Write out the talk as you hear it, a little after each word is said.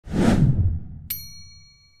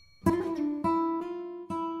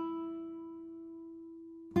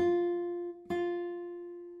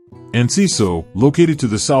Enciso, located to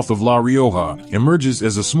the south of La Rioja, emerges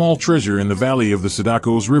as a small treasure in the valley of the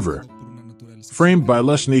Cidacos River. Framed by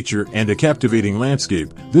lush nature and a captivating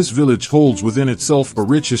landscape, this village holds within itself a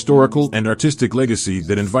rich historical and artistic legacy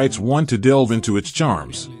that invites one to delve into its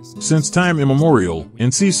charms. Since time immemorial,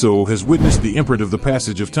 Enciso has witnessed the imprint of the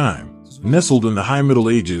passage of time. Nestled in the High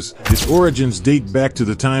Middle Ages, its origins date back to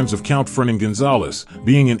the times of Count Fernan Gonzalez,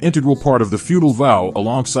 being an integral part of the feudal vow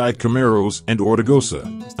alongside Cameros and Ortigosa.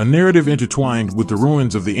 A narrative intertwined with the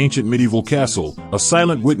ruins of the ancient medieval castle, a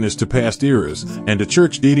silent witness to past eras, and a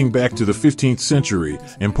church dating back to the 15th century,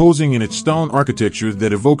 imposing in its stone architecture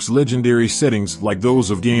that evokes legendary settings like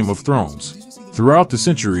those of Game of Thrones. Throughout the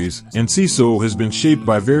centuries, Enciso has been shaped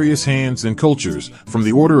by various hands and cultures, from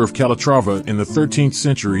the Order of Calatrava in the 13th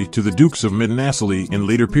century to the Dukes of Medinaceli in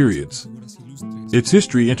later periods. Its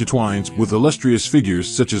history intertwines with illustrious figures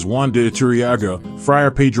such as Juan de Iturriaga, Friar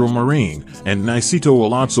Pedro Marin, and Nicito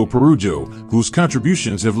Alonso Perujo, whose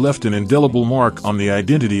contributions have left an indelible mark on the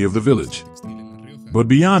identity of the village. But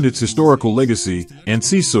beyond its historical legacy,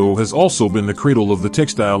 Enciso has also been the cradle of the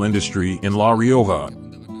textile industry in La Rioja.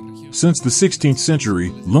 Since the 16th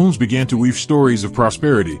century, looms began to weave stories of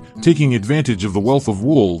prosperity, taking advantage of the wealth of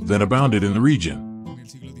wool that abounded in the region.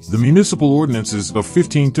 The municipal ordinances of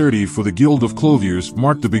 1530 for the Guild of Clothiers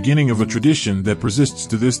marked the beginning of a tradition that persists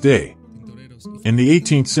to this day. In the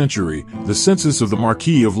 18th century, the census of the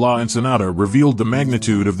Marquis of La Ensenada revealed the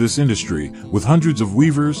magnitude of this industry, with hundreds of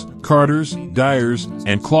weavers, carders, dyers,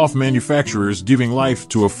 and cloth manufacturers giving life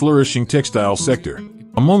to a flourishing textile sector.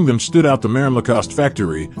 Among them stood out the Lacoste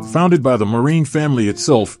factory, founded by the Mew family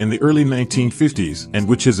itself in the early 1950s and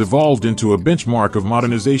which has evolved into a benchmark of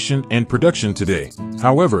modernization and production today.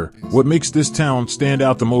 However, what makes this town stand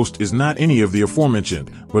out the most is not any of the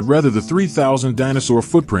aforementioned, but rather the 3,000 dinosaur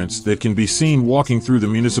footprints that can be seen walking through the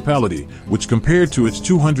municipality, which compared to its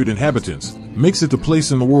 200 inhabitants, makes it the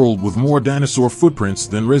place in the world with more dinosaur footprints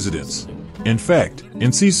than residents. In fact,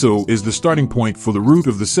 Enciso is the starting point for the route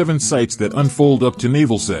of the 7 sites that unfold up to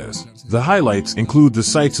Navalsaz. The highlights include the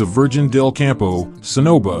sites of Virgen del Campo,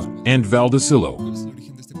 Cenoba, and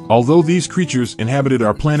Valdesillo. Although these creatures inhabited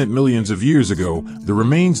our planet millions of years ago, the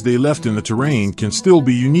remains they left in the terrain can still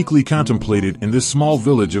be uniquely contemplated in this small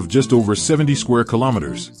village of just over 70 square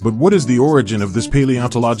kilometers. But what is the origin of this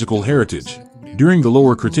paleontological heritage? During the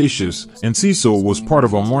Lower Cretaceous, Enciso was part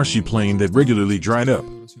of a marshy plain that regularly dried up.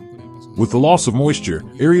 With the loss of moisture,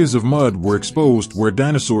 areas of mud were exposed where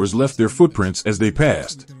dinosaurs left their footprints as they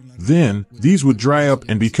passed. Then, these would dry up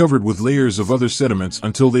and be covered with layers of other sediments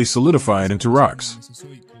until they solidified into rocks.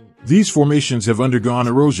 These formations have undergone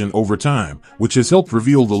erosion over time, which has helped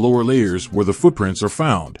reveal the lower layers where the footprints are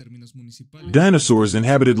found. Dinosaurs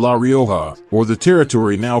inhabited La Rioja, or the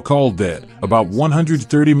territory now called that, about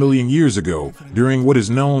 130 million years ago, during what is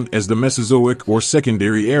known as the Mesozoic or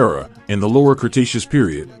Secondary Era, in the Lower Cretaceous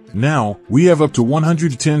period. Now, we have up to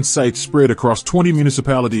 110 sites spread across 20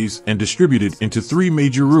 municipalities and distributed into 3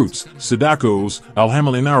 major routes, Cidacos,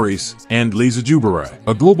 Alhamilinares, and Les Ajubarai,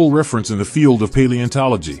 a global reference in the field of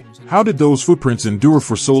paleontology. How did those footprints endure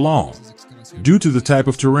for so long? Due to the type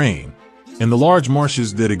of terrain. In the large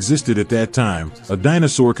marshes that existed at that time, a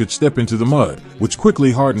dinosaur could step into the mud, which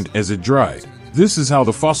quickly hardened as it dried. This is how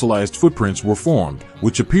the fossilized footprints were formed,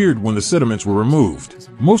 which appeared when the sediments were removed.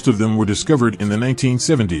 Most of them were discovered in the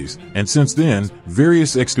 1970s, and since then,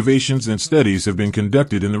 various excavations and studies have been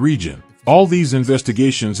conducted in the region. All these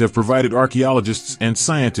investigations have provided archaeologists and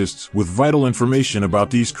scientists with vital information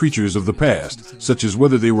about these creatures of the past, such as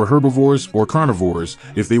whether they were herbivores or carnivores,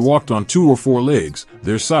 if they walked on 2 or 4 legs,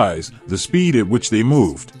 their size, the speed at which they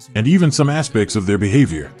moved, and even some aspects of their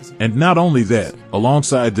behavior. And not only that,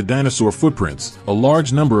 alongside the dinosaur footprints, a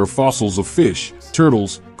large number of fossils of fish,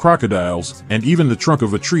 turtles, crocodiles, and even the trunk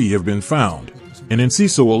of a tree have been found. In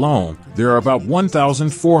Enciso alone, there are about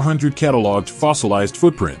 1,400 cataloged fossilized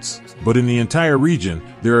footprints. But in the entire region,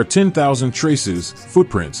 there are 10,000 traces,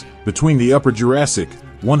 footprints, between the Upper Jurassic,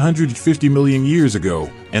 150 million years ago,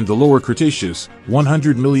 and the Lower Cretaceous,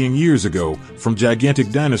 100 million years ago, from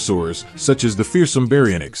gigantic dinosaurs, such as the fearsome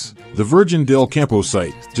Baryonyx. The Virgen del Campo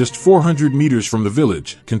site, just 400 meters from the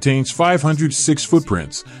village, contains 506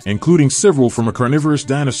 footprints, including several from a carnivorous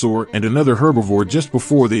dinosaur and another herbivore just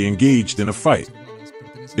before they engaged in a fight.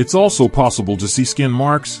 It's also possible to see skin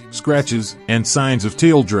marks, scratches, and signs of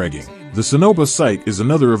tail dragging. The Cenoba site is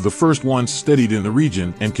another of the first ones studied in the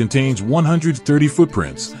region and contains 130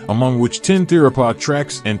 footprints, among which 10 theropod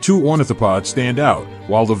tracks and 2 ornithopods stand out,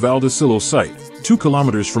 while the Valdesillo site, 2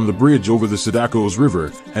 kilometers from the bridge over the Cidacos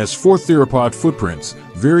River, has 4 theropod footprints,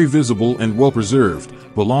 very visible and well preserved,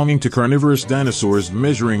 belonging to carnivorous dinosaurs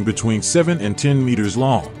measuring between 7 and 10 meters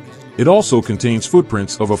long. It also contains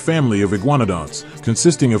footprints of a family of iguanodonts,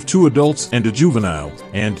 consisting of 2 adults and a juvenile,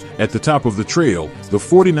 and, at the top of the trail, the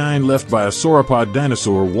 49 left by a sauropod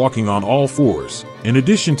dinosaur walking on all 4s. In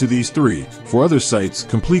addition to these 3, 4 other sites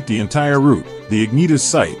complete the entire route: the Ignitas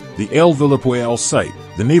site, the El Villapuel site,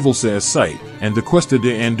 the Navalsaz site, and the Cuesta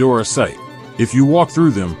de Andorra site. If you walk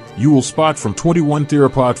through them, you will spot from 21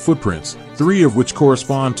 theropod footprints, 3 of which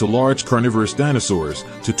correspond to large carnivorous dinosaurs,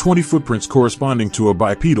 to 20 footprints corresponding to a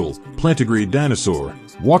bipedal, plantigrade dinosaur,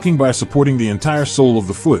 walking by supporting the entire sole of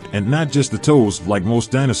the foot and not just the toes like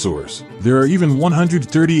most dinosaurs. There are even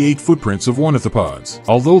 138 footprints of ornithopods.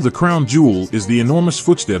 Although the crown jewel is the enormous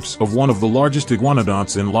footsteps of one of the largest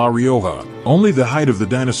iguanodonts in La Rioja, only the height of the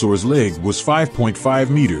dinosaur's leg was 5.5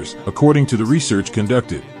 meters, according to the research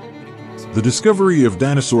conducted. The discovery of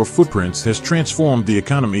dinosaur footprints has transformed the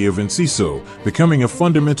economy of Enciso, becoming a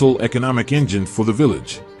fundamental economic engine for the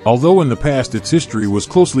village. Although in the past its history was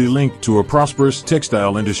closely linked to a prosperous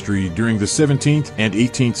textile industry during the 17th and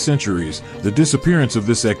 18th centuries, the disappearance of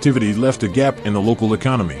this activity left a gap in the local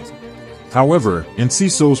economy. However,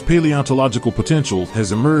 Enciso's paleontological potential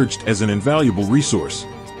has emerged as an invaluable resource.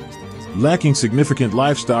 Lacking significant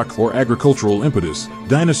livestock or agricultural impetus,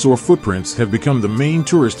 dinosaur footprints have become the main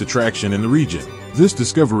tourist attraction in the region. This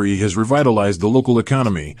discovery has revitalized the local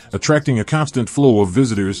economy, attracting a constant flow of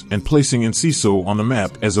visitors and placing Enciso on the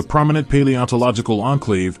map as a prominent paleontological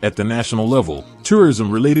enclave at the national level.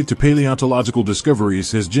 Tourism related to paleontological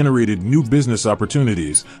discoveries has generated new business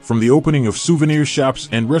opportunities, from the opening of souvenir shops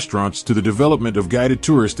and restaurants to the development of guided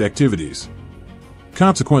tourist activities.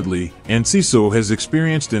 Consequently, Enciso has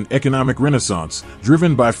experienced an economic renaissance,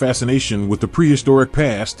 driven by fascination with the prehistoric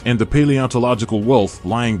past and the paleontological wealth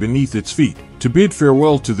lying beneath its feet. To bid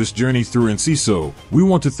farewell to this journey through Enciso, we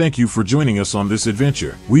want to thank you for joining us on this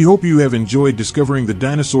adventure. We hope you have enjoyed discovering the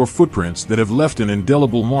dinosaur footprints that have left an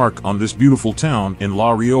indelible mark on this beautiful town in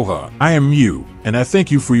La Rioja. I am Mew, and I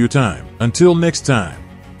thank you for your time. Until next time.